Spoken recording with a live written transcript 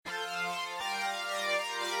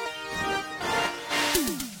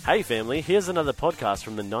Hey family, here's another podcast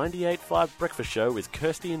from the 98.5 Breakfast Show with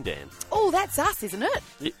Kirsty and Dan. Oh, that's us, isn't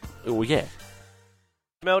it? Oh yeah.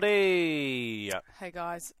 Melody! Hey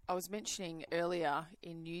guys, I was mentioning earlier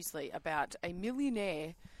in Newsly about a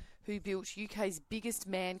millionaire who built UK's biggest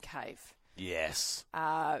man cave. Yes.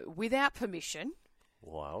 Without permission.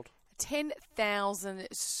 Wild. 10,000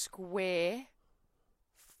 square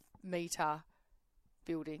metre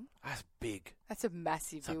building. That's big. That's a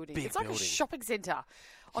massive building. Big it's like building. a shopping centre.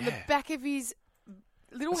 On the back of his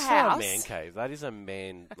little That's house. not a man cave. That is a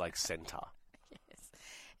man, centre. Yes.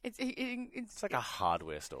 It's like a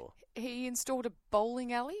hardware store. He installed a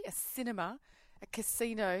bowling alley, a cinema, a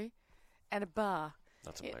casino, and a bar.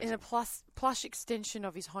 That's amazing. In a plush extension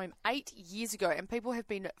of his home 8 years ago, and people have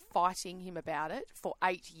been fighting him about it for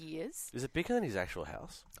 8 years. Is it bigger than his actual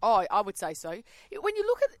house? Oh, I would say so. When you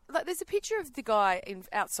look at, there's a picture of the guy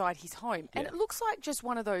outside his home, and it looks like just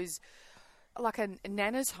one of those, like a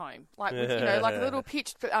nana's home, like with, like a little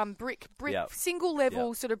pitched brick, single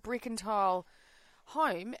level sort of brick and tile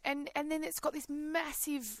home, and then it's got this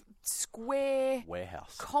massive square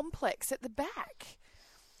warehouse complex at the back.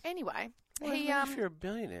 Anyway. Well, if you're a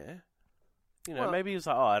billionaire, maybe he's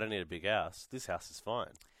like, I don't need a big house. This house is fine.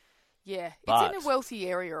 Yeah, it's in a wealthy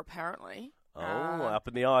area, apparently. Oh, up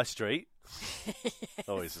in the I Street.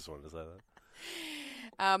 Always just wanted to say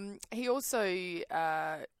that. He also, he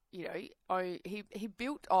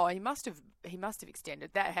built. Oh, he must have extended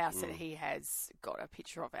that house that he has got a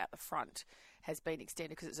picture of out the front. Has been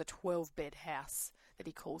extended because it's a 12-bed house that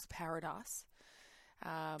he calls Paradise.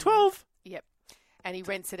 12. Yep. And he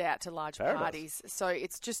rents it out to large parties. So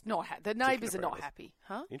it's just not... the neighbours are not happy.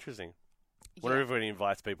 Huh? Interesting. Whenever he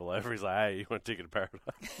invites people over, he's like, hey, you want a ticket to Paradise?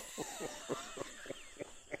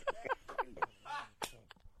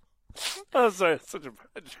 Oh, sorry, it's such a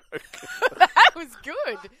bad joke. That was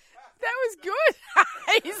good.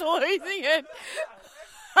 He's losing it.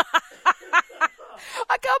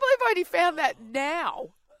 I can't believe I only found that now.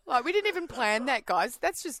 Like, we didn't even plan that, guys.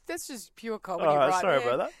 That's just pure comedy, right? Sorry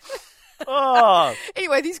about that. Oh.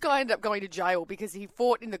 Anyway, this guy ended up going to jail because he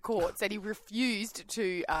fought in the courts and he refused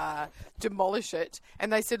to demolish it.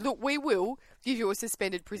 And they said, look, we will give you a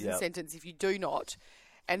suspended prison sentence if you do not.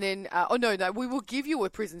 And then, no, we will give you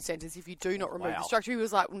a prison sentence if you do not remove the structure. He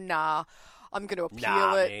was like, nah, I'm going to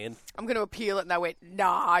appeal it. Man. I'm going to appeal it. And they went,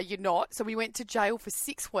 nah, you're not. So we went to jail for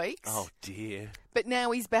 6 weeks. Oh, dear. But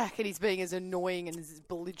now he's back and he's being as annoying and as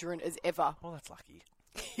belligerent as ever. Well, that's lucky.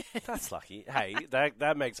 That's lucky. Hey,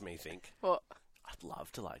 that makes me think. What? I'd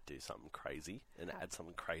love to do something crazy and add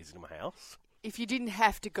something crazy to my house. If you didn't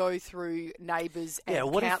have to go through neighbours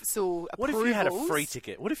and council approvals. What if you had a free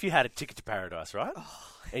ticket? What if you had a ticket to Paradise, right?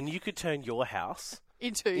 And you could turn your house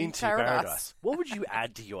into Paradise. What would you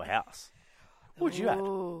add to your house? What would you add?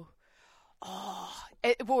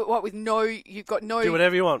 What with you've got no... Do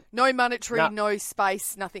whatever you want. No monetary, no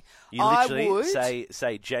space, nothing. You literally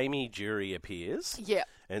say Jamie Jury appears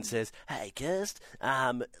and says, hey, Kirst,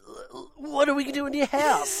 what are we going to do in your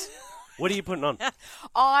house? What are you putting on?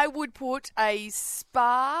 I would put a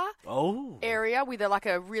spa area with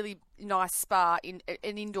a really nice spa, an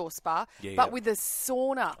indoor spa, but with a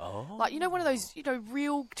sauna. Oh. Like, one of those,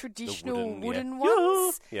 real traditional wooden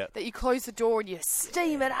ones that you close the door and you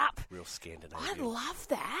steam it up. Real Scandinavian. I love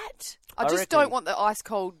that. I just don't want the ice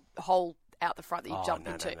cold hole out the front that you jump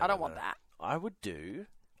into. I don't want that. I've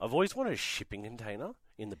always wanted a shipping container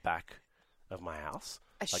in the back of my house.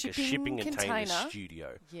 A shipping container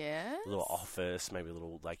studio. Yeah. A little office, maybe a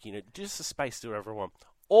little, just a space to do whatever I want.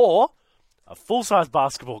 Or a full-size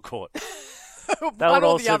basketball court. That would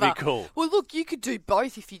also be cool. Well, look, you could do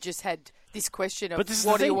both if you just had this question of what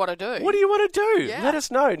do you want to do? What do you want to do? Yeah. Let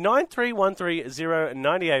us know.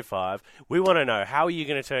 93130985. We want to know, how are you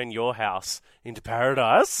going to turn your house into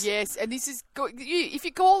paradise? Yes, and this is if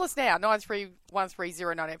you call us now,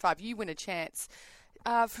 93130985, you win a chance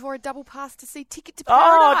for a double pass to see Ticket to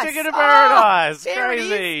Paradise. Oh, Ticket to Paradise.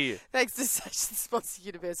 Crazy. Thanks to station sponsor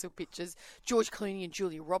Universal Pictures. George Clooney and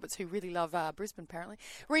Julia Roberts, who really love Brisbane apparently,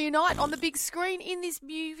 reunite on the big screen in this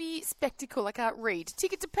movie spectacle. I can't read.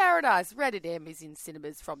 Ticket to Paradise. Rated M is in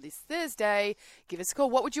cinemas from this Thursday. Give us a call.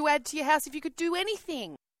 What would you add to your house if you could do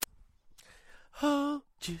anything? Hold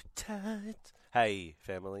you tight. Hey,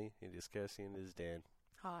 family. It is Kirsty and it is Dan.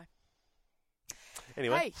 Hi.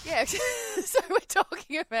 Anyway. Hey, yeah. So we're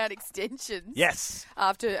talking about extensions. Yes.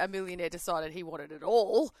 After a millionaire decided he wanted it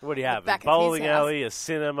all. What do you have? A bowling alley, a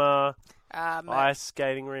cinema, ice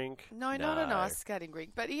skating rink? No, not an ice skating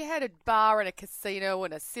rink. But he had a bar and a casino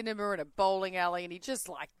and a cinema and a bowling alley, and he just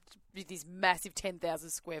this massive 10,000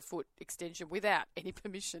 square foot extension without any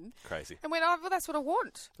permission. Crazy. And went, oh, well, that's what I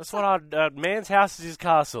want. That's what our man's house is his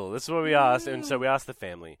castle. That's what we asked. And so we asked the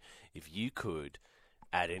family, if you could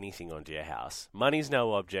add anything onto your house, money's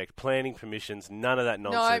no object, planning permissions, none of that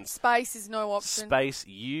nonsense. No, space is no option. Space,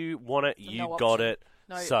 you want it, you no got option. it.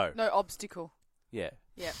 No, no obstacle. Yeah.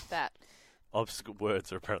 Yeah, that. Obstacle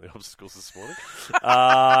words are apparently obstacles this morning.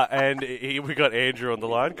 And here we got Andrew on the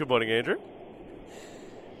line. Good morning, Andrew.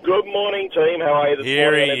 Good morning, team. How are you this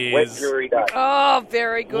here morning? He it's is. Wet Jury Day. Oh,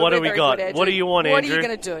 very good. What do we got? Good, what do you want, Andrew? Andrew? What are you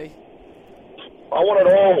going to do? I want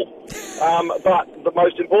it all. But the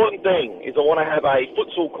most important thing is I want to have a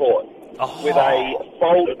futsal court with a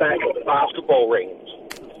fold-back basketball rings.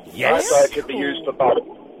 Yes. So it could be used for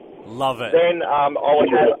both. Love it. Then I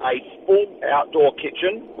would have a full outdoor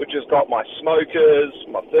kitchen, which has got my smokers,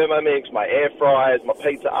 my Thermomix, my air fryers, my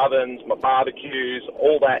pizza ovens, my barbecues,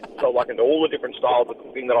 all that, so I can do all the different styles of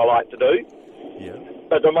cooking that I like to do. Yeah.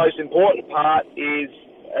 But the most important part is,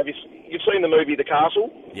 you've seen the movie The Castle?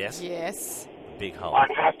 Yes. Yes. Big hole. I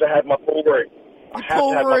have to have my pool room. I have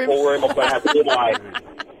to have my pool room. I've got to have all my...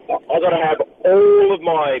 I've got to have all of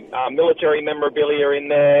my military memorabilia in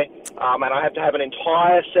there, and I have to have an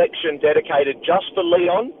entire section dedicated just for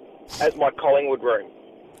Leon as my Collingwood room.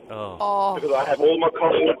 Oh. Because I have all my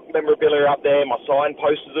Collingwood memorabilia up there, my signed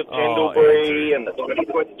posters of Pendlebury and the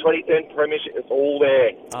 2010 Premiership. It's all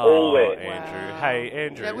there. All there. Andrew. Wow. Hey,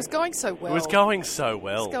 Andrew. Yeah, it was going so well. It was going so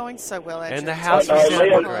well. Andrew. And the house was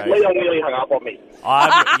sounding great. Leon nearly hung up on me.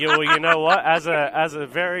 You know what? As a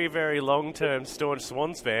very, very long-term staunch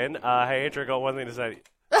Swans fan, hey, Andrew, I got one thing to say.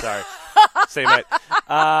 Sorry. See you, mate.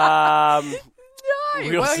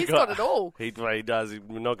 Well, he's got it all. He does.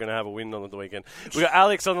 We're not going to have a win on the weekend. We got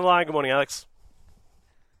Alex on the line. Good morning, Alex.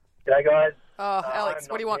 G'day, guys. Oh, Alex,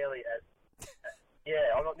 what do you want?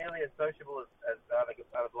 I'm not nearly as sociable as other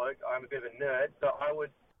bloke. I'm a bit of a nerd, so I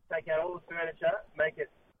would take out all the furniture, make it,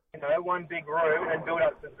 one big room, and build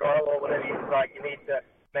up some drywall or whatever you need to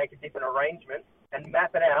make a different arrangement, and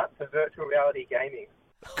map it out for virtual reality gaming.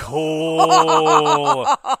 Cool.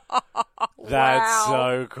 That's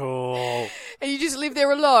so cool. And you just live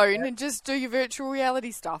there alone and just do your virtual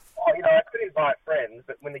reality stuff. Oh, I could invite friends,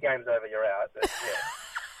 but when the game's over, you're out. But, yeah.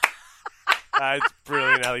 That's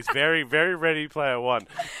brilliant, Alex. Very, very ready player one.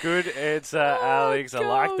 Good answer, Alex. God. I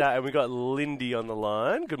like that. And we got Lindy on the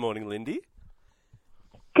line. Good morning, Lindy.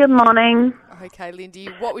 Good morning. Okay, Lindy,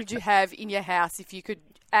 what would you have in your house if you could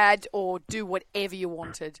add or do whatever you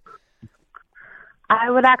wanted? I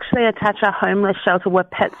would actually attach a homeless shelter where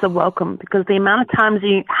pets are welcome, because the amount of times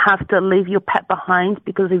you have to leave your pet behind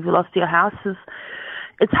because you've lost your house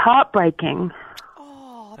it's heartbreaking.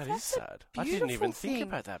 Oh, that is sad. I didn't even think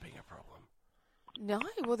about that being a problem. No,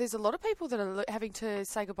 well, there's a lot of people that are having to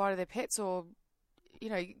say goodbye to their pets or,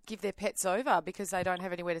 give their pets over because they don't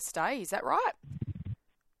have anywhere to stay. Is that right?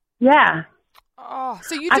 Yeah. Oh,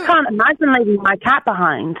 so you I can't imagine leaving my cat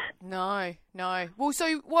behind. No. Well,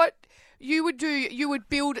 so what you would do, you would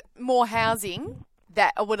build more housing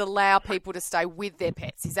that would allow people to stay with their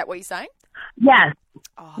pets. Is that what you're saying? Yes.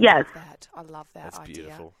 Oh, yes. I love that That's idea.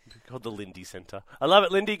 beautiful. It's called the Lindy Centre. I love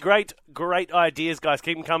it, Lindy. Great ideas, guys.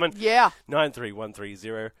 Keep them coming. Yeah.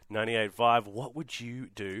 93130985. What would you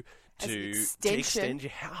do to extend your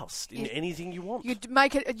house in anything you want? You'd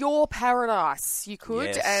make it your paradise. You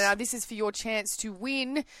could. Yes. And this is for your chance to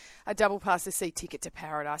win a double pass to see Ticket to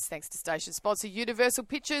Paradise, thanks to station sponsor Universal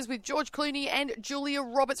Pictures, with George Clooney and Julia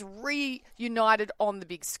Roberts reunited on the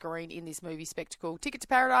big screen in this movie spectacle. Ticket to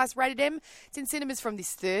Paradise, rated M. It's in cinemas from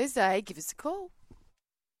this Thursday. Give us a call.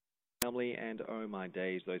 Family and oh my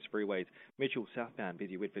days, those freeways. Mitchell southbound,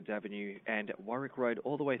 busy Whitfords Avenue and Warwick Road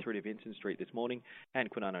all the way through to Vincent Street this morning, and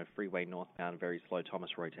Quinano Freeway northbound, very slow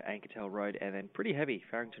Thomas Road to Ankertel Road, and then pretty heavy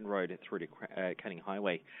Farrington Road through to Canning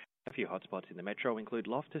Highway. A few hotspots in the metro include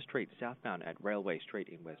Loftus Street southbound at Railway Street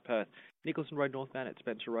in West Perth, Nicholson Road northbound at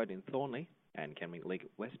Spencer Road in Thornley, and Kenwick Link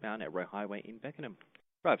westbound at Roe Highway in Beckenham.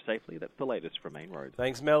 Drive safely. That's the latest from Main Road.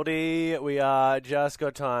 Thanks, Melody. We just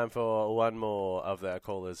got time for one more of our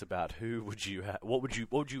callers about who would you what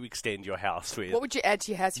would you extend your house with? What would you add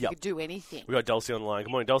to your house if you could do anything? We got Dulcie on the line.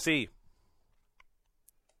 Good morning, Dulcie.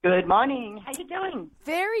 Good morning. How you doing?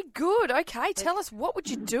 Very good. Okay, tell us, what would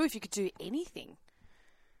you do if you could do anything?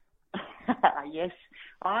 Yes,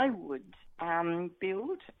 I would I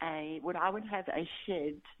would have a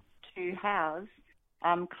shed to house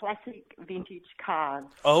classic vintage cars.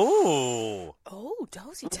 Oh,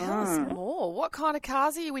 Dulcie, tell us more. What kind of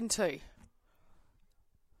cars are you into?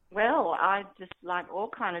 Well, I just like all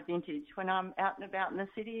kind of vintage. When I'm out and about in the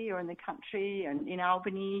city or in the country and in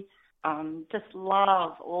Albany, just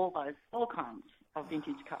love all kinds of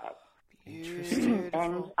vintage cars. Interesting.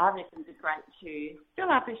 And I reckon it's great to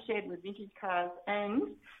fill up a shed with vintage cars and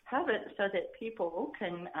have it so that people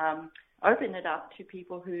can open it up to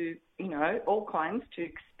people who, all kinds, to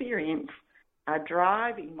experience a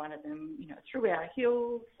drive in one of them, through our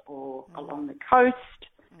hills or along the coast.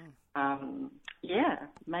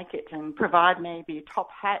 Make it and provide maybe a top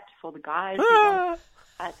hat for the guys,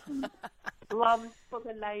 hats and gloves for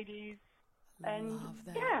the ladies. And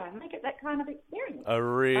make it that kind of experience. A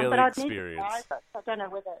real experience. I don't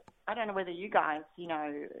know whether you guys,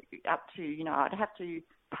 up to, I'd have to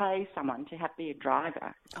pay someone to be a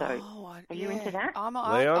driver. So, are you into that?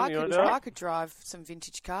 I could drive some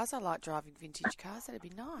vintage cars. I like driving vintage cars. That'd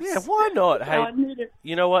be nice. Yeah, why not? Hey,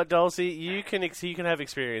 you know what, Dulcie? You can have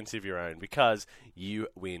experience of your own because you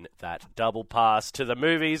win that double pass to the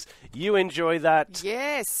movies. You enjoy that.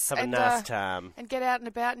 Yes. Have a nice time. And get out and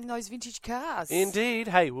about in those vintage cars. Indeed.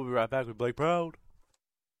 Hey, we'll be right back with Blake Proud.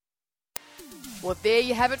 Well, there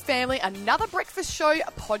you have it, family. Another Breakfast Show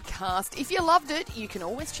podcast. If you loved it, you can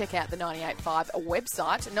always check out the 98.5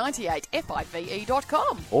 website,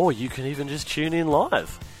 98five.com. Or you can even just tune in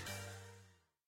live.